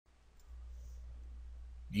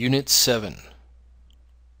Unit 7,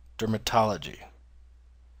 Dermatology.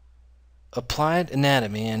 Applied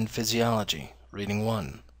Anatomy and Physiology, Reading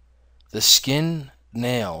 1. The skin,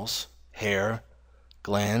 nails, hair,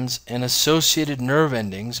 glands, and associated nerve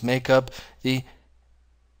endings make up the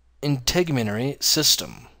integumentary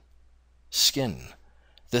system. Skin.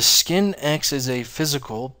 The skin acts as a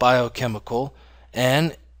physical, biochemical,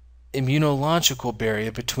 and immunological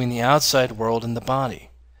barrier between the outside world and the body.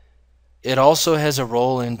 It also has a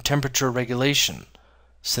role in temperature regulation,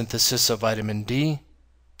 synthesis of vitamin D,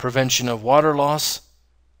 prevention of water loss,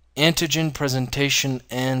 antigen presentation,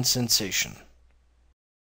 and sensation.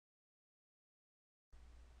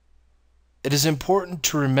 It is important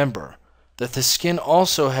to remember that the skin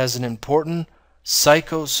also has an important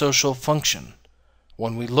psychosocial function.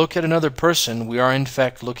 When we look at another person, we are in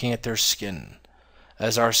fact looking at their skin.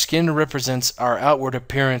 As our skin represents our outward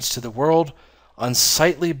appearance to the world,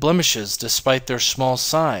 unsightly blemishes, despite their small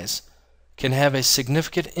size, can have a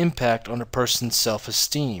significant impact on a person's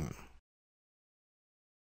self-esteem.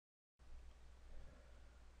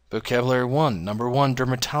 Vocabulary 1. Number 1,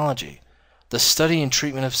 dermatology, the study and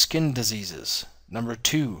treatment of skin diseases. Number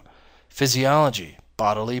 2, physiology,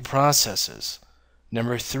 bodily processes.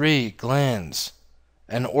 Number 3, glands,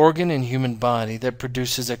 an organ in human body that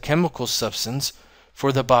produces a chemical substance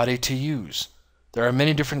for the body to use. There are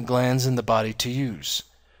many different glands in the body to use.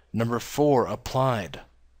 Number 4, applied,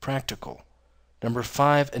 practical. Number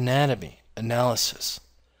 5, anatomy, analysis.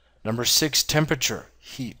 Number 6, temperature,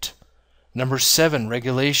 heat. Number 7,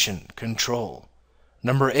 regulation, control.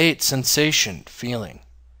 Number 8, sensation, feeling.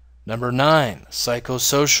 Number 9,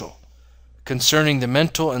 psychosocial, concerning the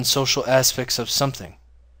mental and social aspects of something.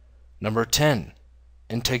 Number 10,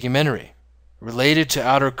 integumentary, related to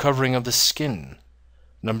outer covering of the skin.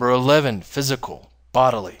 Number 11, physical,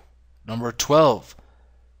 bodily. Number 12,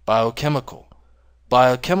 biochemical.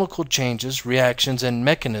 Biochemical changes, reactions, and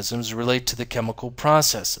mechanisms relate to the chemical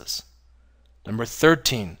processes. Number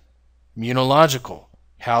 13, immunological,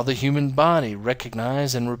 how the human body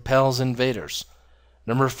recognizes and repels invaders.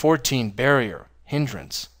 Number 14, barrier,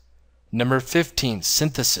 hindrance. Number 15,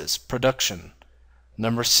 synthesis, production.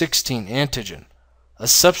 Number 16, antigen, a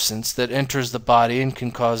substance that enters the body and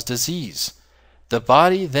can cause disease. The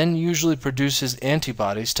body then usually produces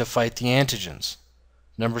antibodies to fight the antigens.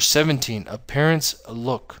 Number 17, appearance,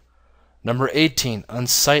 look. Number 18,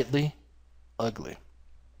 unsightly, ugly.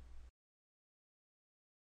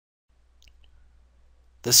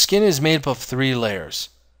 The skin is made up of 3 layers: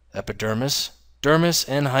 epidermis, dermis,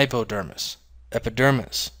 and hypodermis.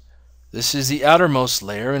 Epidermis. This is the outermost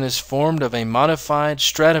layer and is formed of a modified,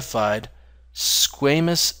 stratified,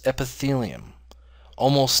 squamous epithelium.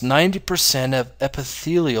 Almost 90% of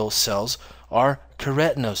epithelial cells are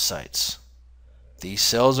keratinocytes. These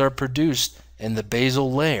cells are produced in the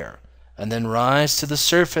basal layer and then rise to the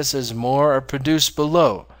surface as more are produced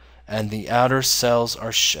below and the outer cells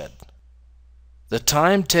are shed. The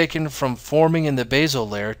time taken from forming in the basal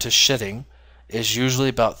layer to shedding is usually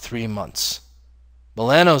about 3 months.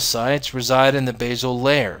 Melanocytes reside in the basal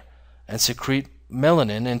layer and secrete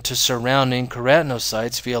melanin into surrounding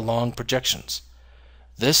keratinocytes via long projections.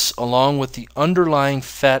 This, along with the underlying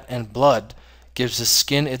fat and blood, gives the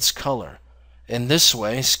skin its color. In this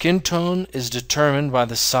way, skin tone is determined by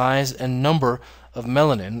the size and number of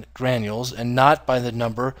melanin granules and not by the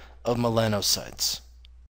number of melanocytes.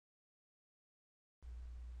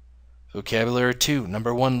 Vocabulary 2.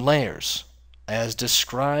 Number 1, layers, as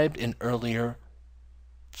described in earlier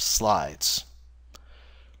slides.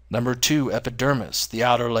 Number 2, epidermis, the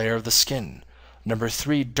outer layer of the skin. Number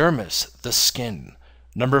 3, dermis, the skin.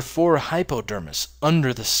 Number 4, hypodermis,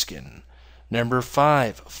 under the skin. Number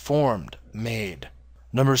 5, formed, made.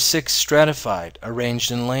 Number 6, stratified,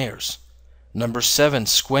 arranged in layers. Number 7,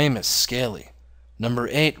 squamous, scaly. Number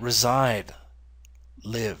 8, reside,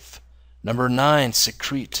 live. Number 9,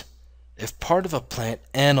 secrete. If part of a plant,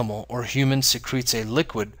 animal, or human secretes a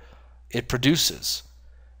liquid, it produces.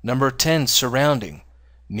 Number 10, surrounding,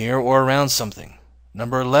 near or around something.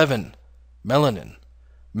 Number 11, melanin.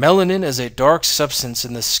 Melanin is a dark substance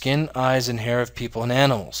in the skin, eyes, and hair of people and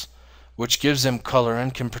animals, which gives them color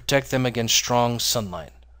and can protect them against strong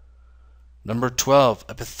sunlight. Number 12,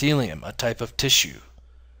 epithelium, a type of tissue.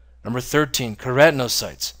 Number 13,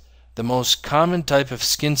 keratinocytes, the most common type of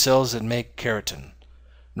skin cells that make keratin.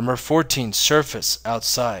 Number 14, surface,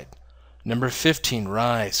 outside. Number 15,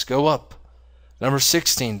 rise, go up. Number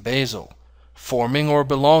 16, basal, forming or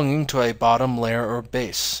belonging to a bottom layer or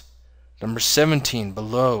base. Number 17,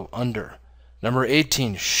 below, under. Number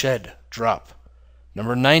 18, shed, drop.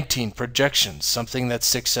 Number 19, projection, something that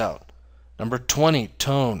sticks out. Number 20,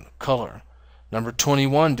 tone, color. Number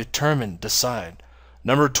 21, determine, decide.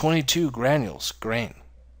 Number 22, granules, grain.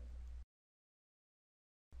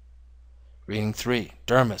 Reading 3,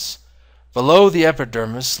 dermis. Below the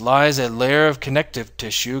epidermis lies a layer of connective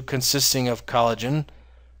tissue consisting of collagen,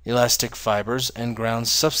 elastic fibers, and ground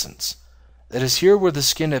substance. It is here where the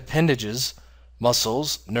skin appendages,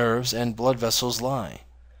 muscles, nerves, and blood vessels lie.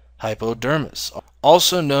 Hypodermis,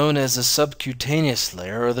 also known as the subcutaneous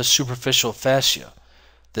layer or the superficial fascia.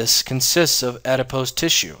 This consists of adipose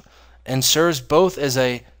tissue and serves both as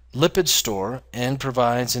a lipid store and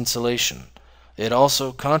provides insulation. It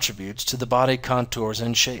also contributes to the body contours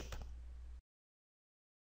and shape.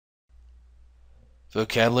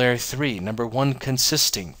 Vocabulary 3. Number 1,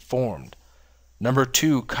 consisting, formed. Number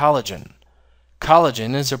 2, collagen.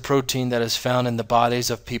 Collagen is a protein that is found in the bodies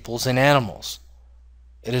of peoples and animals.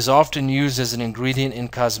 It is often used as an ingredient in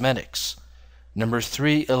cosmetics. Number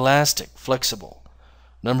 3, elastic, flexible.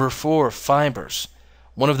 Number 4, fibers.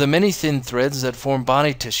 One of the many thin threads that form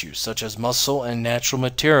body tissue, such as muscle and natural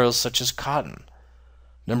materials such as cotton.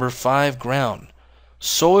 Number 5, ground.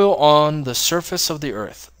 Soil on the surface of the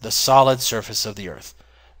earth, the solid surface of the earth.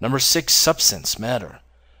 Number 6, substance, matter.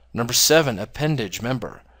 Number 7, appendage,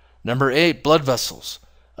 member. Number 8, blood vessels,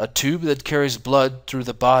 a tube that carries blood through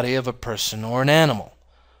the body of a person or an animal.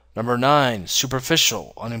 Number 9,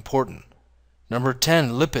 superficial, unimportant. Number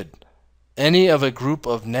 10, lipid, any of a group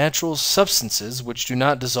of natural substances which do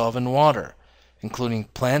not dissolve in water, including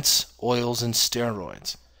plants, oils, and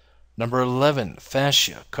steroids. Number 11,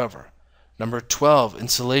 fascia, cover. Number 12,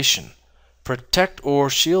 insulation, protect or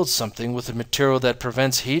shield something with a material that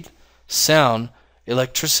prevents heat, sound,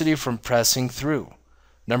 electricity from passing through.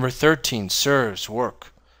 Number 13, serves,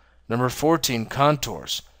 work. Number 14,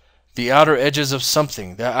 contours, the outer edges of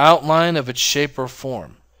something, the outline of its shape or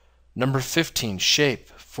form. Number 15, shape,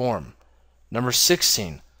 form. Number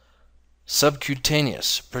 16,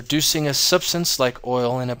 subcutaneous, producing a substance like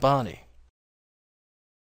oil in a body.